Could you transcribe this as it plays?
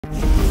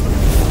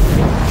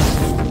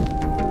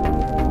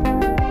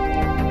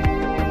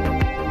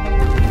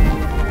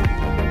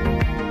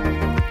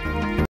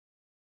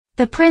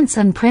The Prince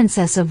and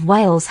Princess of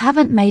Wales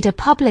haven't made a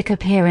public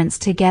appearance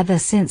together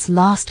since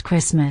last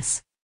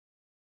Christmas.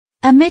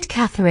 Amid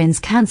Catherine's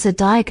cancer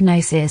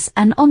diagnosis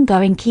and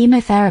ongoing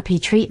chemotherapy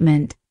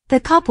treatment, the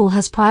couple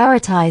has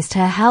prioritized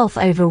her health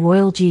over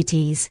royal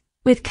duties,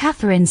 with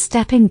Catherine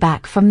stepping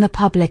back from the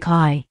public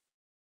eye.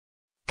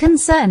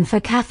 Concern for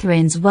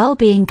Catherine's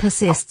well-being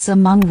persists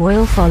among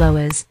royal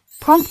followers,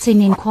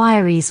 prompting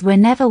inquiries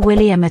whenever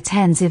William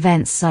attends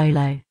events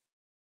solo.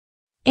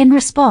 In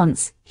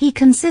response, he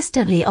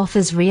consistently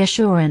offers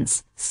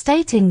reassurance,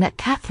 stating that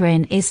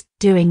Catherine is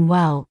doing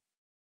well.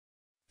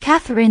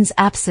 Catherine's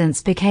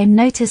absence became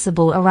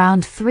noticeable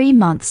around 3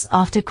 months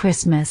after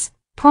Christmas,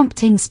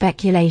 prompting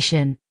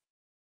speculation.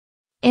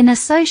 In a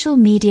social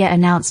media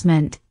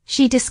announcement,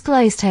 she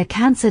disclosed her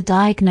cancer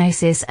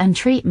diagnosis and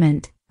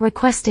treatment,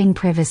 requesting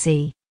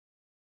privacy.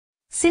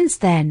 Since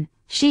then,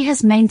 she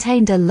has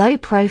maintained a low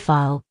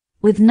profile,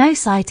 with no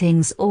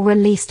sightings or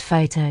released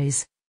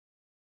photos.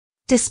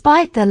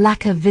 Despite the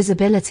lack of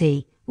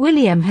visibility,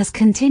 William has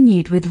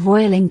continued with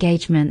royal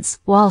engagements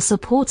while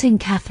supporting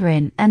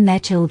Catherine and their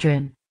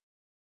children.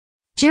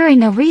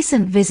 During a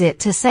recent visit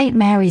to St.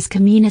 Mary's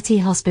Community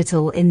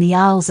Hospital in the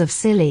Isles of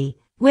Scilly,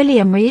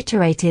 William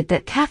reiterated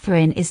that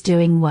Catherine is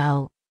doing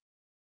well.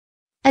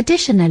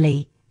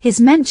 Additionally, his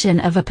mention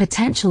of a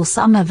potential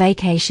summer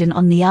vacation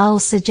on the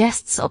Isles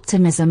suggests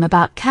optimism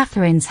about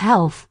Catherine's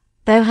health,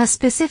 though her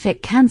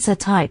specific cancer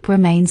type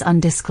remains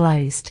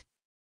undisclosed.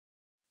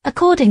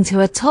 According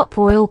to a top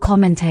royal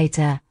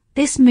commentator,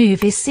 this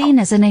move is seen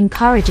as an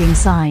encouraging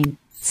sign,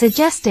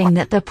 suggesting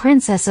that the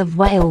Princess of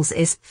Wales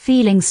is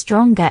feeling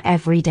stronger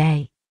every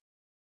day.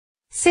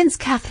 Since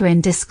Catherine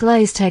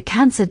disclosed her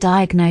cancer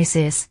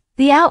diagnosis,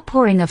 the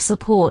outpouring of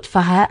support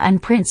for her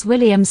and Prince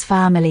William's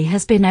family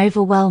has been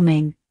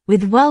overwhelming,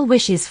 with well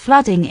wishes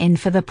flooding in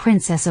for the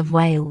Princess of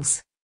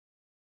Wales.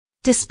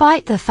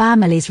 Despite the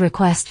family's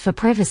request for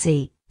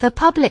privacy, the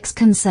public's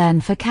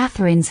concern for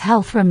Catherine's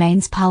health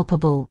remains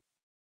palpable.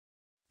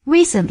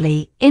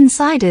 Recently,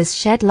 insiders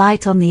shed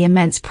light on the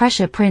immense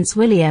pressure Prince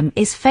William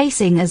is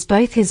facing as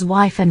both his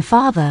wife and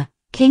father,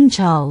 King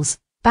Charles,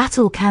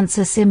 battle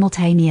cancer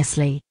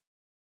simultaneously.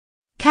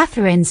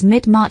 Catherine's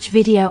mid-March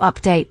video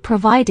update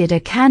provided a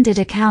candid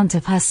account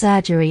of her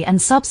surgery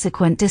and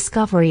subsequent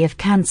discovery of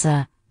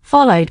cancer,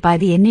 followed by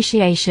the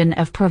initiation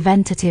of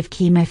preventative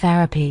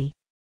chemotherapy.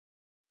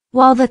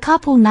 While the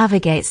couple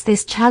navigates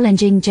this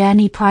challenging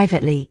journey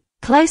privately,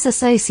 close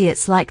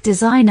associates like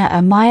designer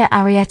Amaya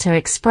Arrieta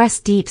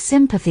express deep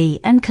sympathy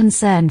and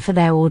concern for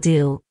their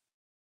ordeal.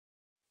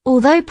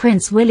 Although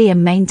Prince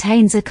William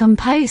maintains a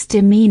composed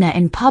demeanor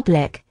in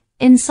public,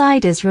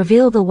 insiders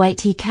reveal the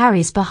weight he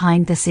carries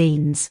behind the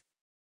scenes.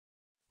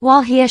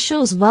 While he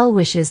assures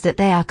well-wishers that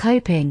they are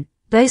coping,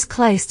 those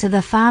close to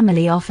the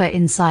family offer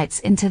insights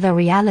into the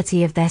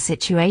reality of their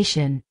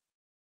situation.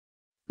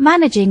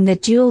 Managing the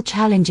dual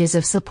challenges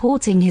of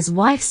supporting his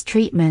wife's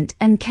treatment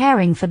and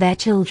caring for their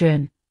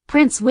children,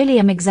 Prince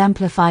William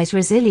exemplifies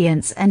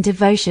resilience and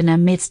devotion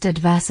amidst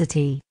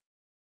adversity.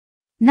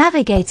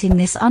 Navigating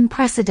this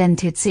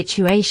unprecedented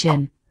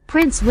situation,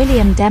 Prince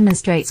William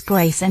demonstrates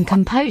grace and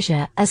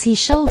composure as he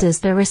shoulders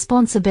the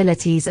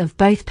responsibilities of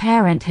both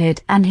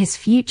parenthood and his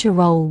future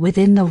role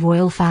within the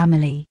royal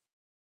family.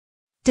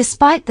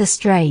 Despite the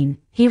strain,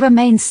 he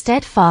remains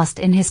steadfast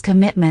in his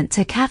commitment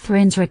to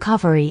Catherine's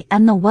recovery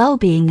and the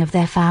well-being of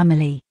their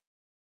family.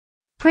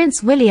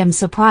 Prince William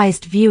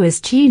surprised viewers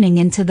tuning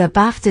into the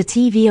BAFTA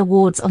TV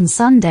Awards on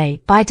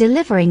Sunday by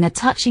delivering a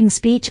touching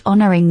speech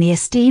honoring the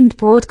esteemed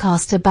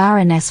broadcaster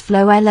Baroness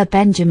Floella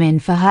Benjamin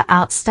for her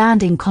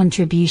outstanding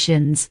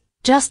contributions,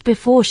 just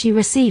before she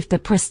received the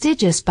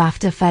prestigious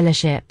BAFTA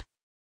Fellowship.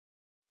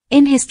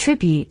 In his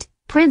tribute,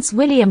 Prince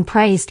William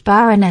praised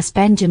Baroness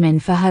Benjamin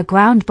for her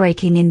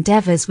groundbreaking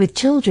endeavors with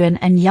children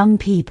and young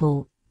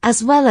people,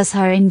 as well as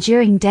her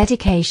enduring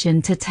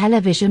dedication to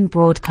television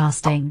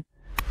broadcasting.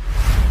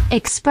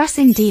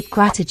 Expressing deep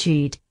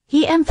gratitude,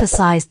 he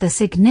emphasized the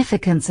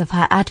significance of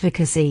her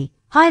advocacy,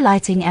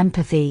 highlighting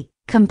empathy,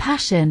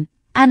 compassion,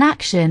 and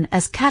action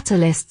as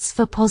catalysts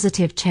for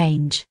positive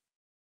change.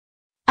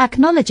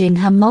 Acknowledging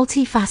her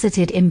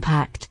multifaceted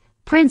impact,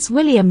 Prince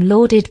William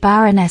lauded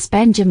Baroness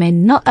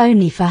Benjamin not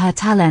only for her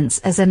talents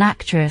as an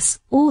actress,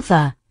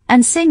 author,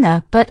 and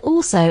singer but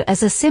also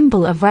as a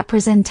symbol of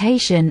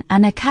representation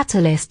and a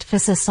catalyst for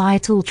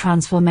societal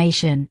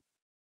transformation.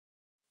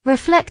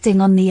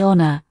 Reflecting on the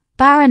honor,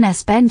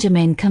 Baroness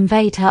Benjamin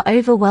conveyed her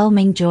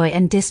overwhelming joy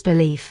and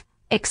disbelief,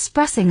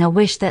 expressing a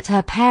wish that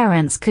her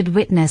parents could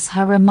witness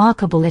her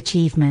remarkable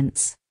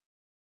achievements.